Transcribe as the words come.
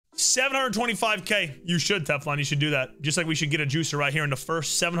725K. You should, Teflon. You should do that. Just like we should get a juicer right here in the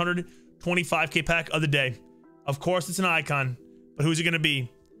first 725K pack of the day. Of course, it's an icon. But who's it going to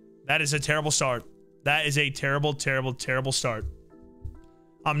be? That is a terrible start. That is a terrible, terrible, terrible start.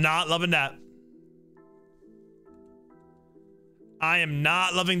 I'm not loving that. I am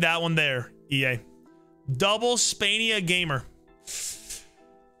not loving that one there, EA. Double Spania Gamer.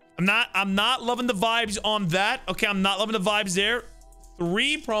 I'm not loving the vibes on that. Okay, I'm not loving the vibes there. 4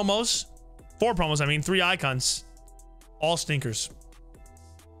 promos, I mean, 3 icons. All stinkers.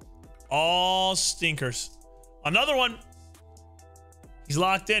 All stinkers. Another one. He's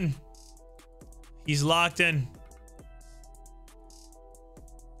locked in. He's locked in.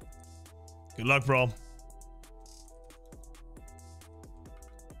 Good luck, bro.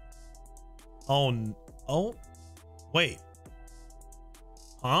 Oh, wait.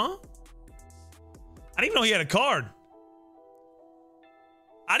 Huh? I didn't even know he had a card.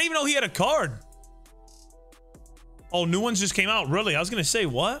 I didn't even know he had a card. Oh, new ones just came out. Really? I was going to say,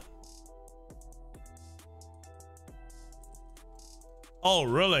 what? Oh,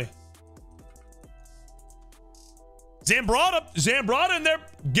 really? Zambrata in there.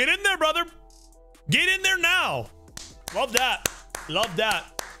 Get in there, brother. Get in there now. Love that. Love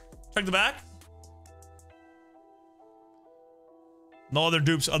that. Check the back. No other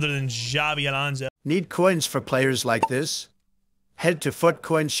dupes other than Xavi Alonso. Need coins for players like this? Head to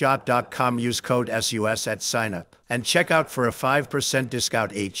footcoinshop.com, use code SUS at signup, and check out for a 5%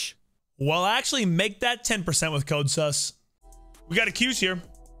 discount each. Well, actually make that 10% with code SUS. We got a Q's here.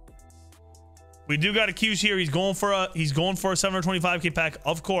 We do got a Q's here. He's going for a 725K pack,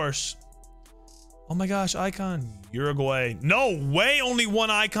 of course. Oh my gosh, icon. Uruguay. No way, only one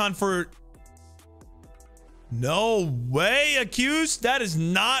icon for... No way, accused. That is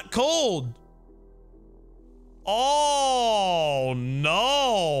not cold. Oh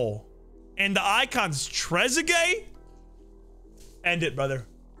no. And the icon's Trezeguet? End it, brother.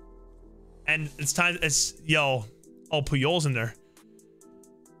 And it's time. Yo. Oh, Puyol's in there.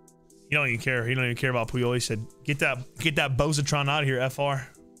 He don't even care. He don't even care about Puyol. He said, get that Bozatron out of here, FR.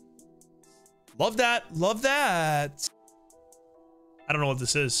 Love that. Love that. I don't know what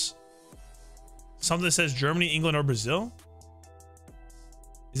this is. Something that says Germany, England, or Brazil?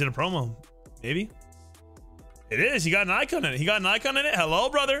 Is it a promo? Maybe. It is. He got an icon in it. He got an icon in it. Hello,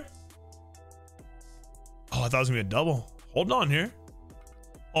 brother. Oh, I thought it was going to be a double. Hold on here.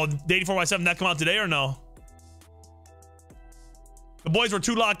 Oh, the 84x7, that come out today or no? The boys were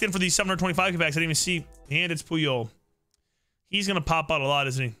too locked in for these 725 packs. I didn't even see. And it's Puyol. He's going to pop out a lot,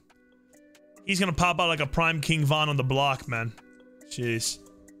 isn't he? He's going to pop out like a prime King Von on the block, man. Jeez.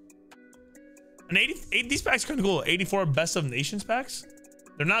 And 80, these packs are kind of cool. 84 Best of Nations packs.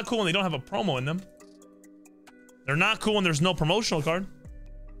 They're not cool when they don't have a promo in them. They're not cool when there's no promotional card.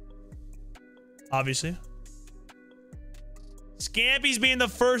 Obviously. Scampy's being the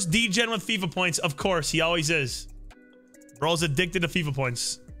first D-Gen with FIFA points. Of course, he always is. Bro's addicted to FIFA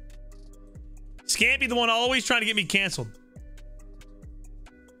points. Scampy, the one always trying to get me canceled.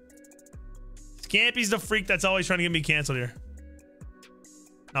 Scampy's the freak that's always trying to get me canceled here.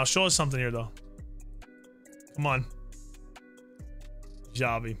 Now show us something here, though. Come on.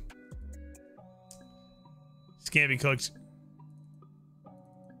 Xavi. Scampy cooks.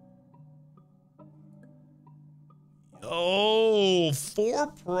 Oh,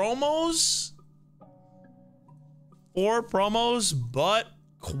 4 promos? 4 promos, but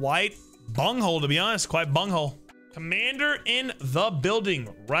quite bunghole, to be honest. Quite bunghole. Commander in the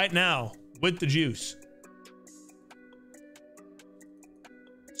building right now with the juice.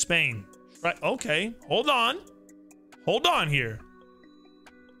 Spain. Right. Okay. Hold on. Hold on here.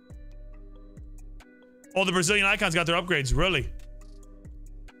 Oh, the Brazilian icons got their upgrades. Really?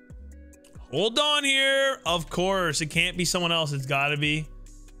 Hold on here. Of course. It can't be someone else. It's got to be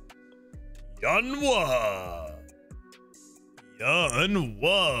Yanwa.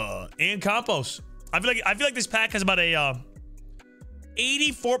 Yanwa. And Campos. I feel like this pack has about a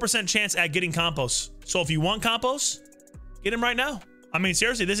 84% chance at getting Campos. So if you want Campos, get him right now. I mean,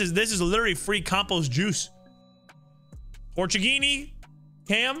 seriously, this is literally free Campos juice. Portuguini,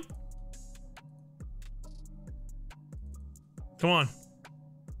 Cam. Come on.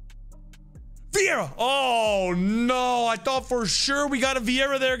 Vieira. Oh, no. I thought for sure we got a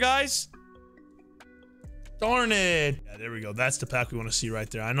Vieira there, guys. Darn it. Yeah, there we go. That's the pack we want to see right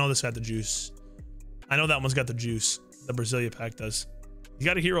there. I know this had the juice. I know that one's got the juice. The Brasilia pack does. You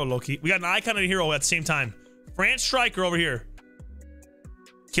got a hero, Loki. We got an icon and a hero at the same time. France striker over here.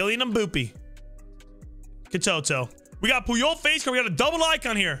 Kylian Mbappe. Katoto. We got Puyol face card. We got a double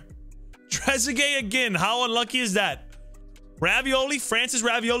icon here. Trezeguet again. How unlucky is that? Ravioli, Francis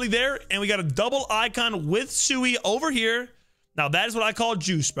Ravioli there. And we got a double icon with Sui over here. Now, that is what I call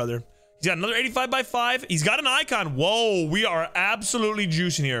juice, brother. He's got another 85x5. He's got an icon. Whoa, we are absolutely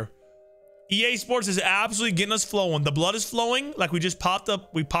juicing here. EA Sports is absolutely getting us flowing. The blood is flowing like we just popped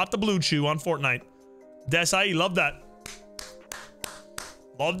up. We popped the blue chew on Fortnite. Desai, love that.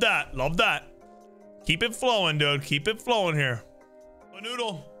 Love that. Love that. Keep it flowing, dude. Keep it flowing here.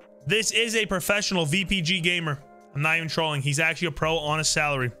 Noodle. This is a professional VPG gamer. I'm not even trolling. He's actually a pro on a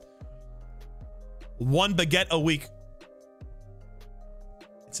salary. 1 baguette a week.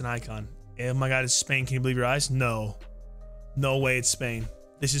 It's an icon. Oh my God, it's Spain. Can you believe your eyes? No. No way it's Spain.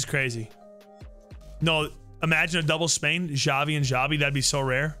 This is crazy. No, imagine a double Spain. Xavi and Xavi. That'd be so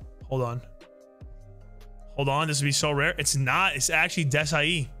rare. Hold on. Hold on. This would be so rare. It's not. It's actually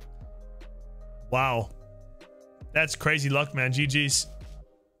Desai. Wow. That's crazy luck, man. GG's.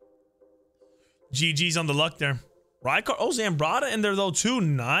 GG's on the luck there. Rijkaard. Oh, Zambrata in there, though, too.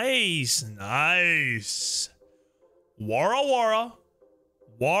 Nice. Nice. Wara Wara.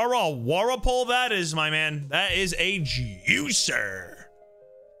 Wara pull that is, my man. That is a juicer.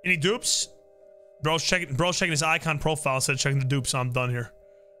 Any dupes? Bro's checking his icon profile instead of checking the dupes. So I'm done here.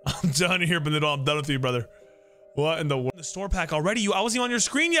 I'm done here, but I'm done with you, brother. What in the world? The store pack already? I wasn't even on your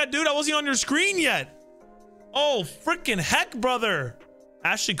screen yet, dude. I wasn't even on your screen yet. Oh, freaking heck, brother.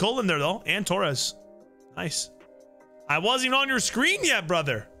 Ashley Cole in there, though. And Torres. Nice. I wasn't even on your screen yet,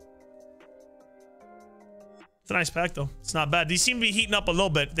 brother. It's a nice pack, though. It's not bad. These seem to be heating up a little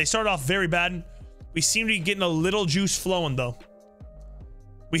bit. They started off very bad. We seem to be getting a little juice flowing, though.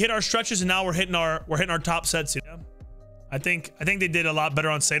 We hit our stretches, and now we're hitting our top sets. Yeah? I think they did a lot better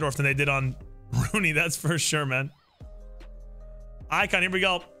on Seedorf than they did on Rooney. That's for sure, man. Icon, here we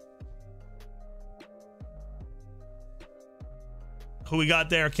go. Who we got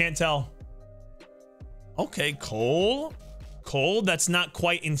there? Can't tell. Okay, Cole. Cold. That's not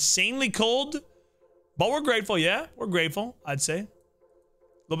quite insanely cold, but we're grateful. Yeah, we're grateful, I'd say. A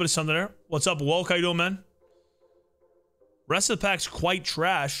little bit of something there. What's up, Woke? How you doing, man? Rest of the pack's quite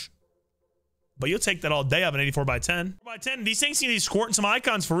trash, but you'll take that all day. I have an 84x10. 4x10. These things seem to be squirting some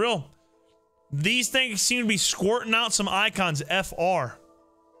icons for real. These things seem to be squirting out some icons. FR.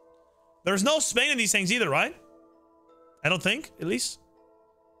 There's no Spain in these things either, right? I don't think, at least.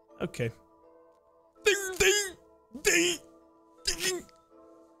 Okay.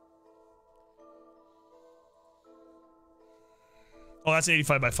 Oh, that's an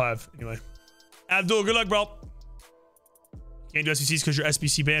 85x5. Anyway. Abdul, good luck, bro. Can't do SBCs because you're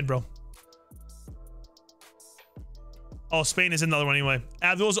SBC banned, bro. Oh, Spain is another one anyway.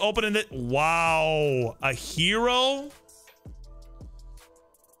 Abdul's opening it. Wow. A hero?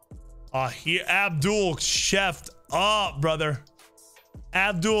 Abdul chefed up, brother.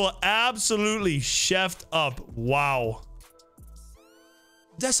 Abdul absolutely chefed up. Wow.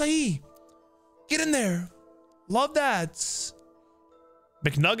 Desai. Get in there. Love that.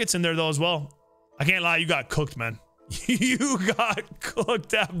 McNuggets in there, though, as well. I can't lie. You got cooked, man. You got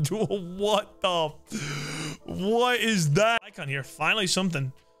cooked, Abdul. What is that? Icon here. Finally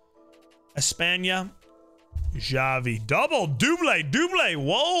something. Espana. Xavi. Double. Double.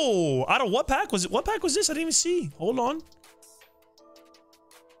 Whoa. Out of what pack was it? What pack was this? I didn't even see. Hold on.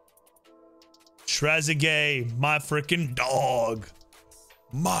 Trezeguet. My freaking dog.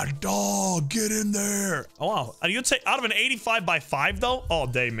 My dog. Get in there. Oh, wow. You'd say out of an 85x5, though? All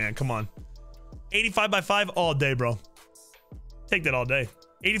day, man. Come on. 85x5 all day, bro. Take that all day.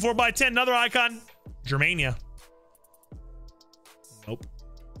 84x10, another icon. Germania. Nope.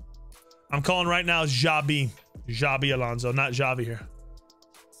 I'm calling right now Xabi. Xabi Alonso, not Xavi here.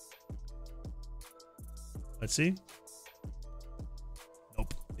 Let's see.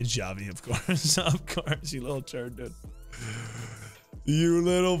 Nope. It's Xavi, of course. Of course, you little turd, dude. You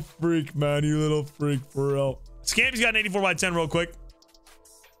little freak, man. You little freak, for real. Scampy's got an 84x10 real quick.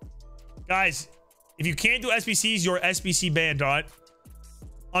 Guys, if you can't do SBCs, you're SBC banned, all right?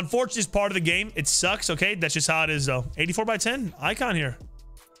 Unfortunately, it's part of the game. It sucks, okay? That's just how it is, though. 84x10, icon here.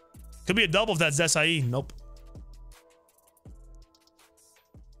 Could be a double if that's Desai. Nope.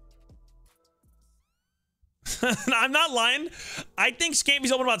 I'm not lying. I think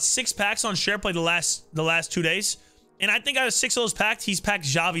Scampy's opened about 6 packs on SharePlay the last 2 days. And I think out of 6 of those packs, he's packed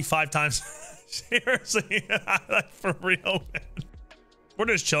Xavi 5 times. Seriously. Like, for real, man. We're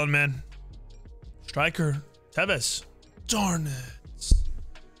just chilling, man. Striker. Tevez. Darn it.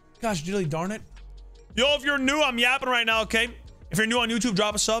 Gosh, really darn it. Yo, if you're new, I'm yapping right now, okay? If you're new on YouTube,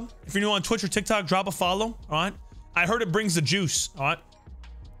 drop a sub. If you're new on Twitch or TikTok, drop a follow, all right? I heard it brings the juice, all right?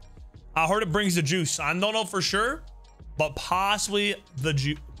 I heard it brings the juice. I don't know for sure, but possibly the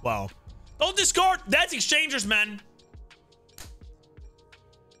juice. Wow. Don't discard. That's exchangers, man.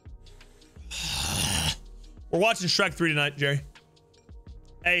 We're watching Shrek 3 tonight, Jerry.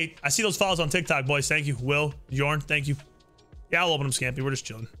 Hey, I see those files on TikTok, boys. Thank you. Will, Jorn, thank you. Yeah, I'll open them, Scampy. We're just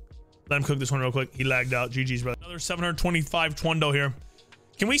chilling. Let him cook this one real quick. He lagged out. GG's, brother. Another 725 Twondo here.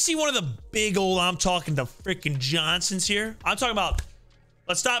 Can we see one of the big old, I'm talking to freaking Johnsons here? I'm talking about,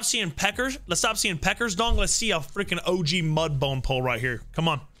 let's stop seeing peckers. Let's stop seeing peckers, dong. Let's see a freaking OG mud bone pole right here. Come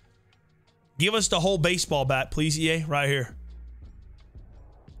on. Give us the whole baseball bat, please, EA. Right here.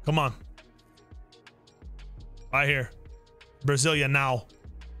 Come on. Right here. Brasilia now.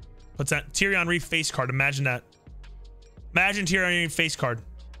 What's that? Thierry Henry face card. Imagine that. Imagine Thierry Henry face card.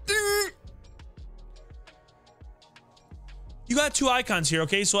 You got two icons here,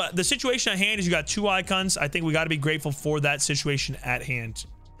 okay? So the situation at hand is you got two icons. I think we got to be grateful for that situation at hand.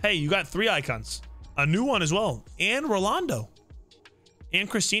 Hey, you got three icons. A new one as well. And Rolando. And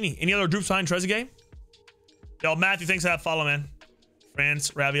Cristini. Any other groups behind Trezeguet? Yo, Matthew, thanks for that follow, man.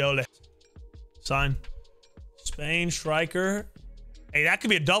 France, Ravioli. Sign. Spain, striker. Hey, that could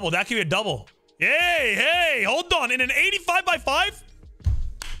be a double. That could be a double. Hey, hey, hold on. In an 85x5?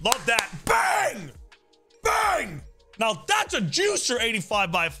 Love that. Bang! Bang! Now that's a juicer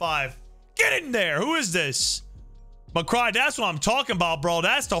 85x5. Get in there. Who is this? McCry, that's what I'm talking about, bro.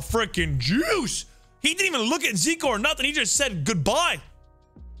 That's the freaking juice. He didn't even look at Zico or nothing. He just said goodbye.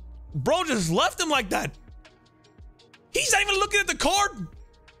 Bro just left him like that. He's not even looking at the card.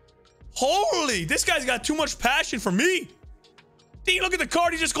 Holy, this guy's got too much passion for me. Didn't you look at the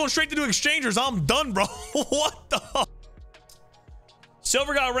card? He's just going straight to do exchangers. I'm done, bro. What the?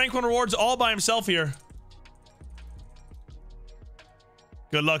 Silver got rank 1 rewards all by himself here.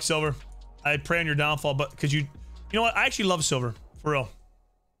 Good luck, Silver. I pray on your downfall, but because you know what? I actually love Silver. For real.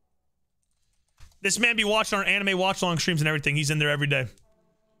 This man be watching our anime watch-along streams and everything. He's in there every day.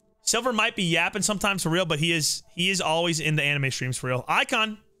 Silver might be yapping sometimes for real, but he is always in the anime streams for real.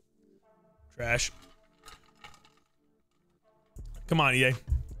 Icon. Trash. Come on, EA.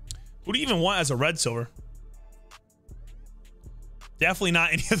 Who do you even want as a red Silver? Definitely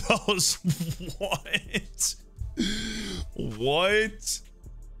not any of those. What? What?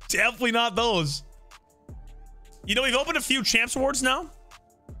 Definitely not those. You know, we've opened a few Champs Awards now,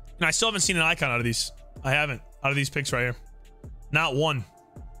 and I still haven't seen an icon out of these. I haven't. Out of these picks right here. Not one.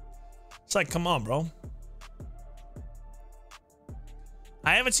 It's like, come on, bro.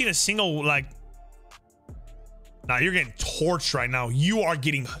 I haven't seen a single, like... Nah, you're getting torched right now. You are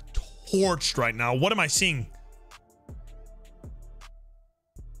getting torched right now. What am I seeing?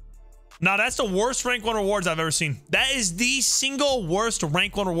 Nah, that's the worst rank 1 rewards I've ever seen. That is the single worst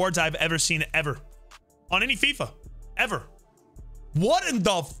rank 1 rewards I've ever seen, ever. On any FIFA. Ever. What in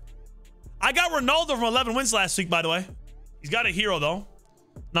the... I got Ronaldo from 11 wins last week, by the way. He's got a hero, though.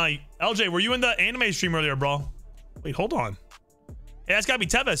 Nah, LJ, were you in the anime stream earlier, bro? Wait, hold on. Hey, that's gotta be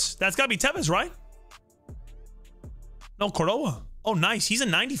Tevez. That's gotta be Tevez, right? No, Cordova. Oh, nice. He's a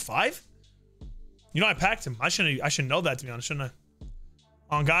 95? You know, I packed him. I should know that, to be honest, shouldn't I?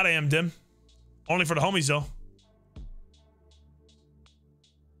 On God, I am, Dim. Only for the homies, though.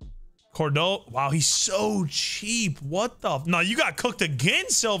 Cordova. Wow, he's so cheap. What the? No, you got cooked again,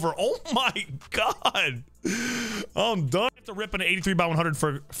 Silver. Oh, my God. I'm done. I have to rip an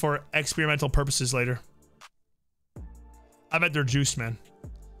 83/100 for experimental purposes later. I bet they're juiced, man.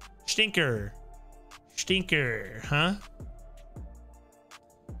 Stinker. Stinker, huh?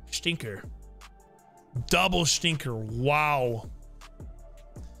 Stinker. Double stinker. Wow.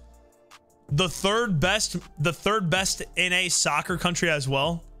 The third best NA soccer country as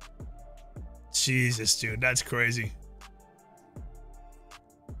well. Jesus, dude, that's crazy.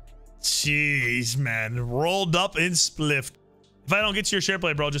 Jeez, man. Rolled up in spliff. If I don't get to your share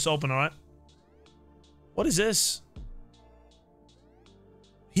play, bro, just open, all right? What is this?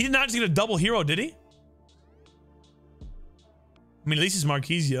 He did not just get a double hero, did he? I mean, at least it's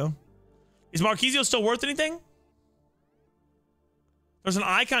Marquisio. Is Marquisio still worth anything? There's an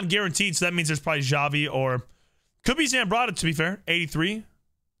icon guaranteed, so that means there's probably Xavi or... Could be Zambrata, to be fair. 83. I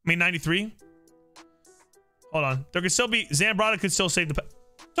mean, 93. Hold on. There could still be... Zambrata could still save the...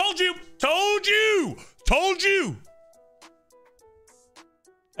 Told you! Told you! Told you!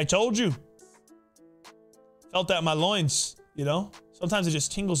 I told you. Felt that in my loins, you know? Sometimes it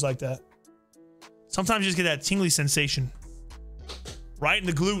just tingles like that. Sometimes you just get that tingly sensation. Right in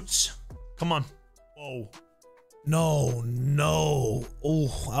the glutes. Come on. Whoa. No, no.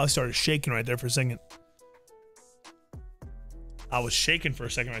 Oh, I started shaking right there for a second. I was shaking for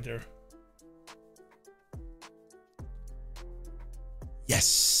a second right there.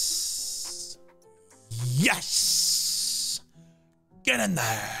 Yes. Yes. Get in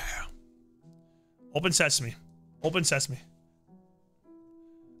there. Open sesame. Open sesame.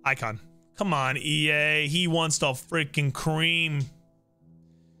 Icon. Come on, EA. He wants the freaking cream.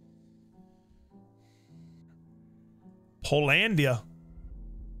 Polandia.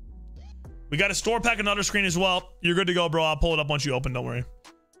 We got a store pack, another screen as well. You're good to go, bro. I'll pull it up once you open. Don't worry.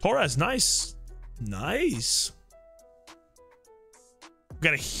 Torres, nice. Nice. We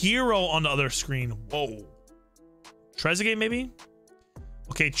got a hero on the other screen. Whoa. Trezeguet, maybe?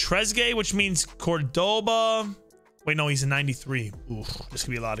 Okay, Trezeguet, which means Cordoba. Wait, no, he's a 93. Oof, this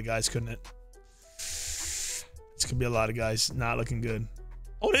could be a lot of guys, couldn't it? This could be a lot of guys. Not looking good.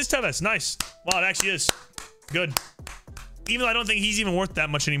 Oh, it is Tevez. Nice. Wow, it actually is. Good. Even though I don't think he's even worth that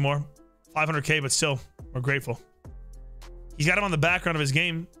much anymore. 500K, but still, we're grateful. He's got him on the background of his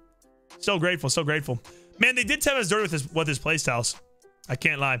game. So grateful, so grateful. Man, they did Tevez dirty with his playstyles. I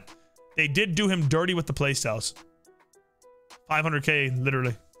can't lie. They did do him dirty with the playstyles. 500K,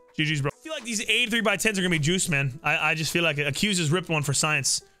 literally. GG's, bro. I feel like these 83x10s are gonna be juice, man. I just feel like Accuse has ripped one for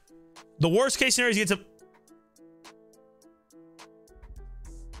science. The worst case scenario is he gets a...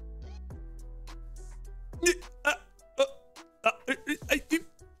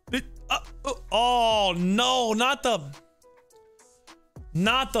 Oh no, not the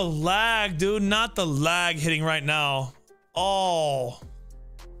lag, dude. Not the lag hitting right now. Oh.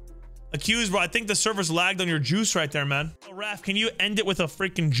 Accuse, bro. I think the server's lagged on your juice right there, man. Oh, Raph, can you end it with a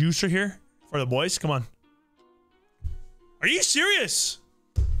freaking juicer here for the boys? Come on. Are you serious?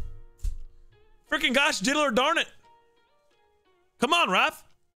 Freaking gosh, diddler darn it. Come on, Raph.